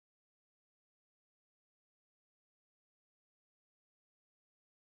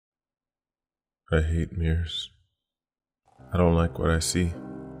I hate mirrors. I don't like what I see.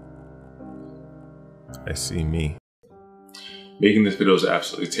 I see me. Making this video is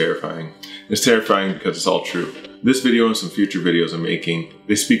absolutely terrifying. It's terrifying because it's all true. This video and some future videos I'm making,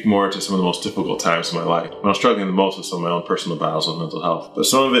 they speak more to some of the most difficult times of my life, when I'm struggling the most with some of my own personal battles with mental health. But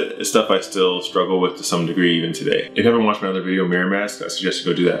some of it is stuff I still struggle with to some degree even today. If you haven't watched my other video, Mirror Mask, I suggest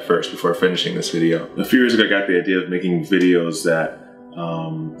you go do that first before finishing this video. A few years ago I got the idea of making videos that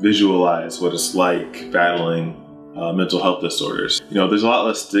visualize what it's like battling mental health disorders. You know, there's a lot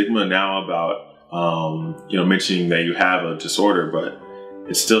less stigma now about mentioning that you have a disorder, but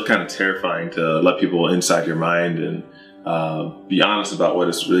it's still kind of terrifying to let people inside your mind and be honest about what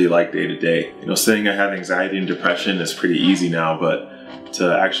it's really like day to day. You know, saying I have anxiety and depression is pretty easy now, but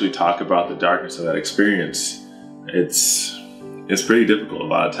to actually talk about the darkness of that experience, it's pretty difficult a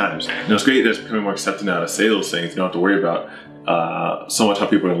lot of times. You know, it's great that it's becoming more accepted now to say those things. You don't have to worry about so much how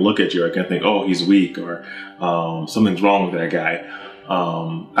people are going to look at you. I can think, oh, he's weak, or something's wrong with that guy.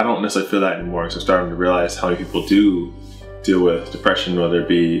 I don't necessarily feel that anymore, because I'm starting to realize how many people do deal with depression, whether it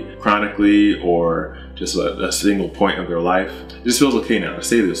be chronically or just a single point of their life. It just feels okay now to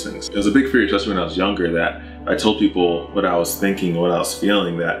say those things. It was a big fear, especially when I was younger, that I told people what I was thinking, what I was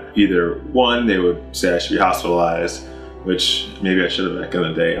feeling, that either one, they would say I should be hospitalized, which maybe I should have back in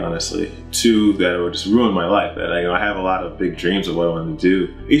the day, honestly. Two, that it would just ruin my life. That I have a lot of big dreams of what I want to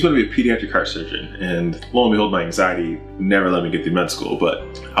do. I used to want to be a pediatric heart surgeon, and lo and behold, my anxiety never let me get through med school.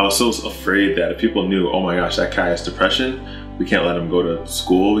 But I was so afraid that if people knew, oh my gosh, that guy has depression, we can't let him go to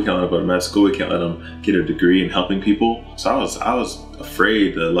school, we can't let him go to med school, we can't let him get a degree in helping people. So I was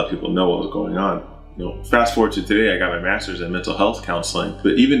afraid to let people know what was going on. You know, fast forward to today, I got my master's in mental health counseling.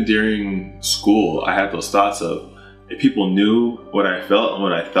 But even during school, I had those thoughts of, if people knew what I felt and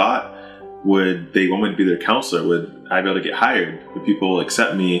what I thought, would they want me to be their counselor? Would I be able to get hired? Would people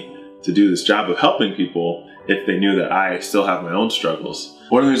accept me to do this job of helping people if they knew that I still have my own struggles?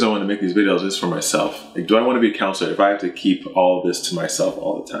 One of the reasons I want to make these videos is for myself. Like, do I want to be a counselor if I have to keep all of this to myself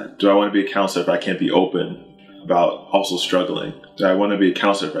all the time? Do I want to be a counselor if I can't be open about also struggling? Do I want to be a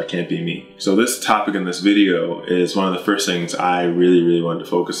counselor if I can't be me? So this topic in this video is one of the first things I really wanted to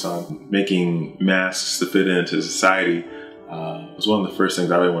focus on. Making masks to fit into society was one of the first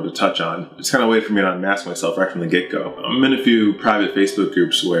things I really wanted to touch on. It's kind of a way for me to unmask myself right from the get-go. I'm in a few private Facebook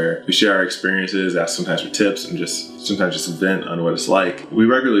groups where we share our experiences, ask sometimes for tips, and sometimes just vent on what it's like. We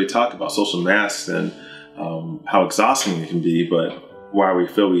regularly talk about social masks and how exhausting it can be, but why we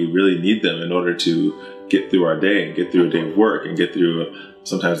feel we really need them in order to get through our day and get through a day of work and get through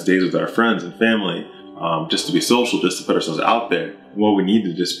sometimes days with our friends and family, just to be social, just to put ourselves out there. Well, we need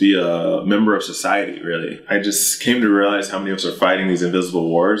to just be a member of society, really. I just came to realize how many of us are fighting these invisible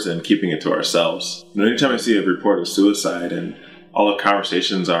wars and keeping it to ourselves. You know, anytime I see a report of suicide and all the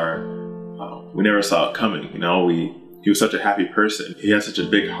conversations are, we never saw it coming. You know, he was such a happy person. He had such a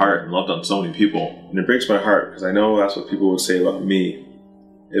big heart and loved on so many people. And it breaks my heart, because I know that's what people would say about me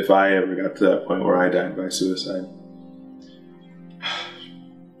if I ever got to that point where I died by suicide.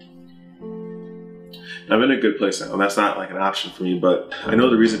 I'm in a good place now, and that's not like an option for me, but I know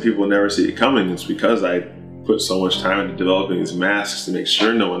the reason people never see it coming is because I put so much time into developing these masks to make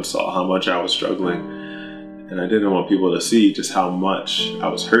sure no one saw how much I was struggling. And I didn't want people to see just how much I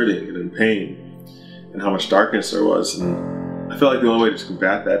was hurting and in pain and how much darkness there was. And I felt like the only way to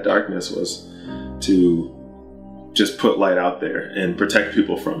combat that darkness was to just put light out there and protect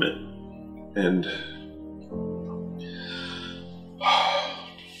people from it. And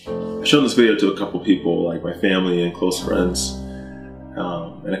I've shown this video to a couple people, like my family and close friends,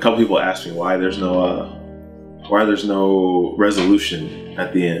 and a couple people asked me why there's no resolution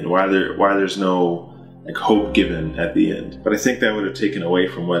at the end, why there's no like hope given at the end. But I think that would have taken away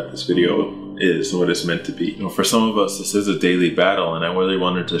from what this video is and what it's meant to be. You know, for some of us, this is a daily battle, and I really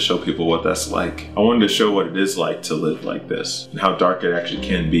wanted to show people what that's like. I wanted to show what it is like to live like this and how dark it actually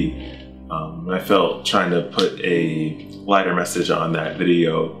can be. And I felt trying to put a lighter message on that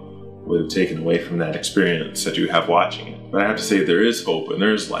video would have taken away from that experience that you have watching it. But I have to say, there is hope and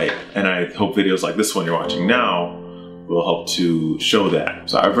there is light, and I hope videos like this one you're watching now will help to show that.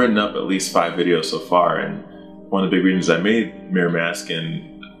 So I've written up at least 5 videos so far, and one of the big reasons I made Mirror Mask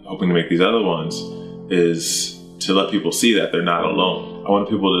and hoping to make these other ones is to let people see that they're not alone. I want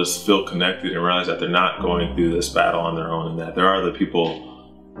people to just feel connected and realize that they're not going through this battle on their own, and that there are other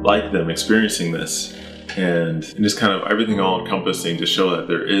people like them experiencing this. And just kind of everything all encompassing to show that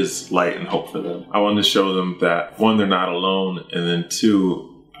there is light and hope for them. I wanted to show them that, one, they're not alone, and then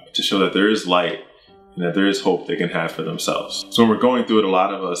two, to show that there is light and that there is hope they can have for themselves. So when we're going through it, a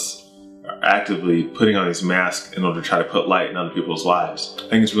lot of us actively putting on these masks in order to try to put light in other people's lives. I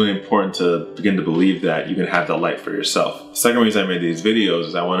think it's really important to begin to believe that you can have that light for yourself. The second reason I made these videos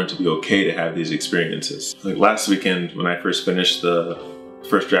is I wanted to be okay to have these experiences. Like last weekend when I first finished the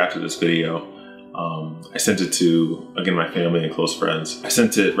first draft of this video, I sent it to, again, my family and close friends. I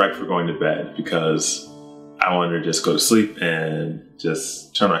sent it right before going to bed because I wanted to just go to sleep and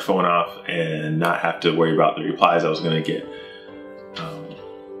just turn my phone off and not have to worry about the replies I was going to get.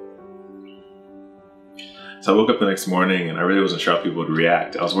 So I woke up the next morning and I really wasn't sure how people would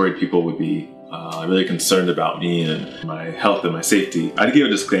react. I was worried people would be really concerned about me and my health and my safety. I gave a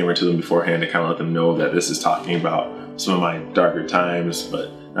disclaimer to them beforehand to kind of let them know that this is talking about some of my darker times,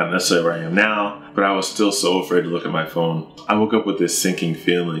 but not necessarily where I am now. But I was still so afraid to look at my phone. I woke up with this sinking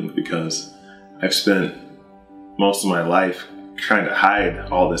feeling because I've spent most of my life trying to hide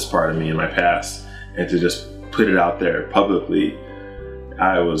all this part of me in my past, and to just put it out there publicly,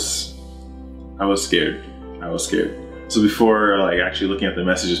 I was scared. I was scared. So before actually looking at the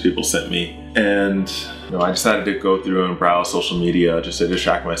messages people sent me, and I decided to go through and browse social media just to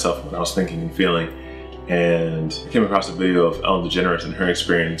distract myself from what I was thinking and feeling, and I came across a video of Ellen DeGeneres and her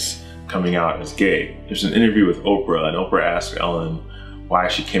experience coming out as gay. There's an interview with Oprah, and Oprah asked Ellen why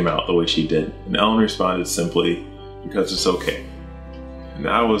she came out the way she did, and Ellen responded simply, "Because it's okay." And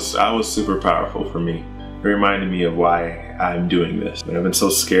that was super powerful for me. It reminded me of why I'm doing this. I've been so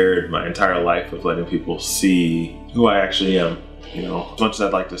scared my entire life of letting people see who I actually am. As much as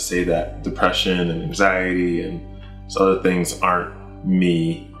I'd like to say that depression and anxiety and those other things aren't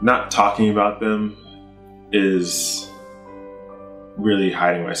me, not talking about them is really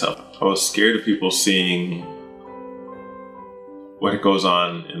hiding myself. I was scared of people seeing what goes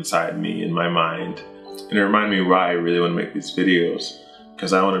on inside me, in my mind. And it reminded me why I really want to make these videos,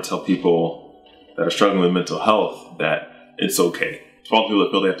 because I want to tell people that are struggling with mental health that it's okay. For all people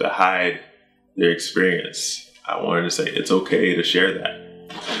that feel they have to hide their experience, I wanted to say it's okay to share that.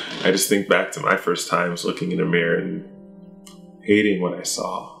 I just think back to my first times looking in a mirror and hating what I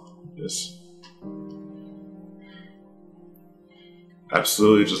saw. Just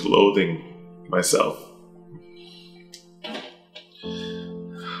absolutely just loathing myself.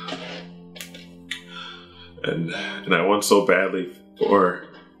 And I want so badly for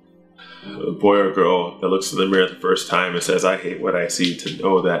a boy or girl that looks in the mirror the first time and says, "I hate what I see," to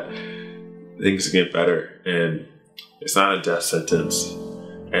know that things get better and it's not a death sentence,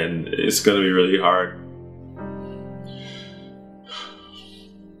 and it's going to be really hard,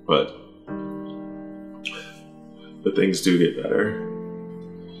 but things do get better.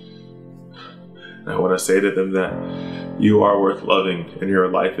 And I want to say to them that you are worth loving and your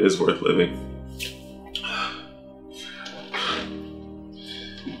life is worth living.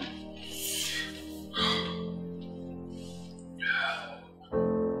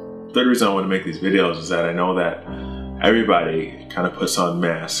 The third reason I want to make these videos is that I know that everybody kind of puts on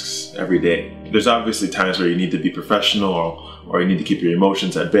masks every day. There's obviously times where you need to be professional or you need to keep your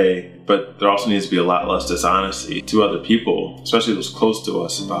emotions at bay, but there also needs to be a lot less dishonesty to other people, especially those close to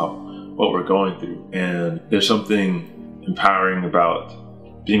us, about what we're going through. And there's something empowering about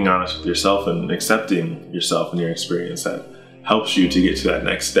being honest with yourself and accepting yourself and your experience that helps you to get to that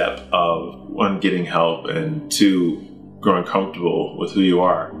next step of, one, getting help, and two, growing comfortable with who you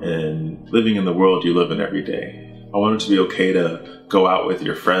are and living in the world you live in every day. I want it to be okay to go out with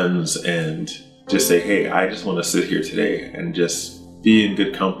your friends and just say, "Hey, I just want to sit here today and just be in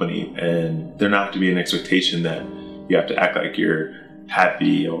good company," and there not have to be an expectation that you have to act like you're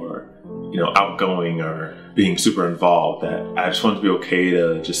happy or outgoing or being super involved. That I just want it to be okay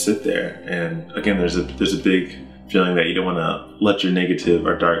to just sit there. And again, there's a big feeling that you don't want to let your negative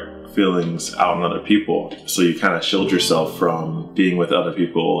or dark feelings out on other people, so you kind of shield yourself from being with other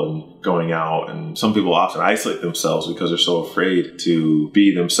people and going out. And some people often isolate themselves because they're so afraid to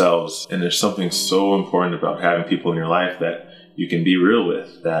be themselves. And there's something so important about having people in your life that you can be real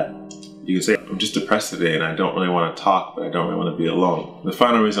with, that you can say, "I'm just depressed today and I don't really want to talk, but I don't really want to be alone." The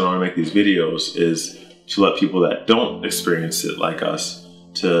final reason I want to make these videos is to let people that don't experience it like us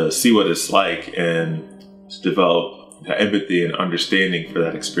to see what it's like and to develop empathy and understanding for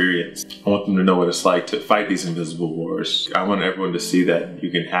that experience. I want them to know what it's like to fight these invisible wars. I want everyone to see that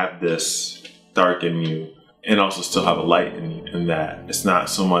you can have this dark in you and also still have a light in you, and that it's not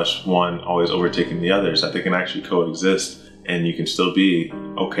so much one always overtaking the others, that they can actually coexist, and you can still be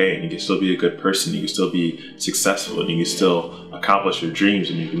okay, and you can still be a good person, you can still be successful, and you can still accomplish your dreams,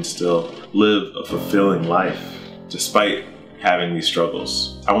 and you can still live a fulfilling life despite having these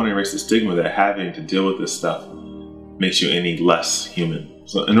struggles. I want to erase the stigma that having to deal with this stuff makes you any less human.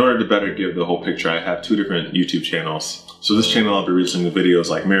 So in order to better give the whole picture, I have two different YouTube channels. So this channel, I'll be releasing the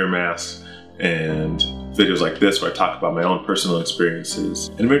videos like mirror masks, and videos like this where I talk about my own personal experiences,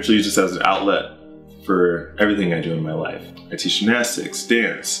 and eventually use this as an outlet for everything I do in my life. I teach gymnastics,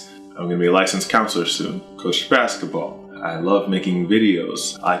 dance. I'm gonna be a licensed counselor soon, coach basketball. I love making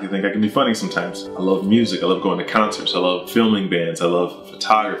videos. I think I can be funny sometimes. I love music, I love going to concerts, I love filming bands, I love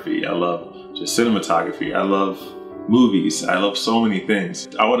photography, I love just cinematography, I love movies, I love so many things.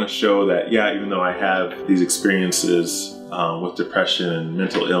 I want to show that, yeah, even though I have these experiences with depression and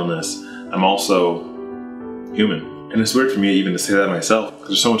mental illness, I'm also human. And it's weird for me even to say that myself, because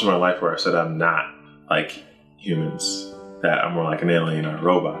there's so much in my life where I said I'm not like humans, that I'm more like an alien or a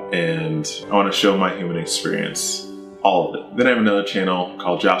robot. And I want to show my human experience, all of it. Then I have another channel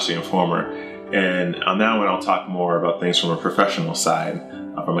called Josh the Informer, and on that one I'll talk more about things from a professional side,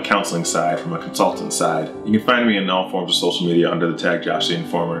 from a counseling side, from a consultant side. You can find me in all forms of social media under the tag Josh the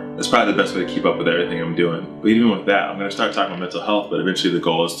Informer. That's probably the best way to keep up with everything I'm doing. But even with that, I'm going to start talking about mental health, but eventually the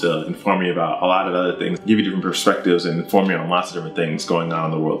goal is to inform you about a lot of other things, give you different perspectives, and inform you on lots of different things going on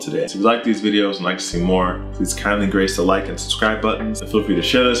in the world today. So if you like these videos and like to see more, please kindly grace the like and subscribe buttons. And feel free to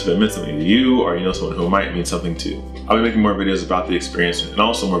share this if it meant something to you, or you know someone who might mean something to. I'll be making more videos about the experience, and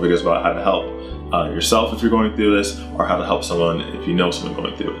also more videos about how to help yourself if you're going through this, or how to help someone if you know someone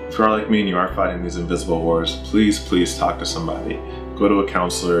going through it. If you are like me and you are fighting these invisible wars, please talk to somebody. Go to a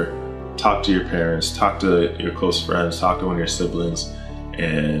counselor, talk to your parents, talk to your close friends, talk to one of your siblings,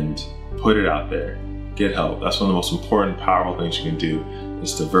 and put it out there. Get help. That's one of the most important, powerful things you can do,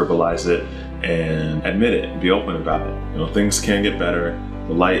 is to verbalize it and admit it and be open about it. You know, things can get better.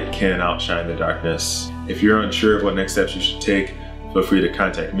 The light can outshine the darkness. If you're unsure of what next steps you should take, feel free to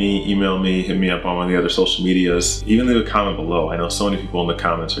contact me, email me, hit me up on one of the other social medias. Even leave a comment below. I know so many people in the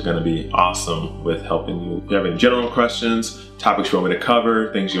comments are going to be awesome with helping you. If you have any general questions, topics you want me to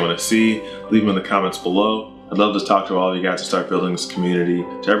cover, things you want to see, leave them in the comments below. I'd love to talk to all of you guys and start building this community.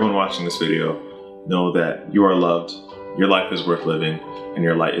 To everyone watching this video, know that you are loved, your life is worth living, and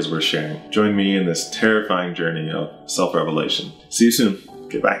your light is worth sharing. Join me in this terrifying journey of self-revelation. See you soon.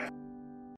 Goodbye.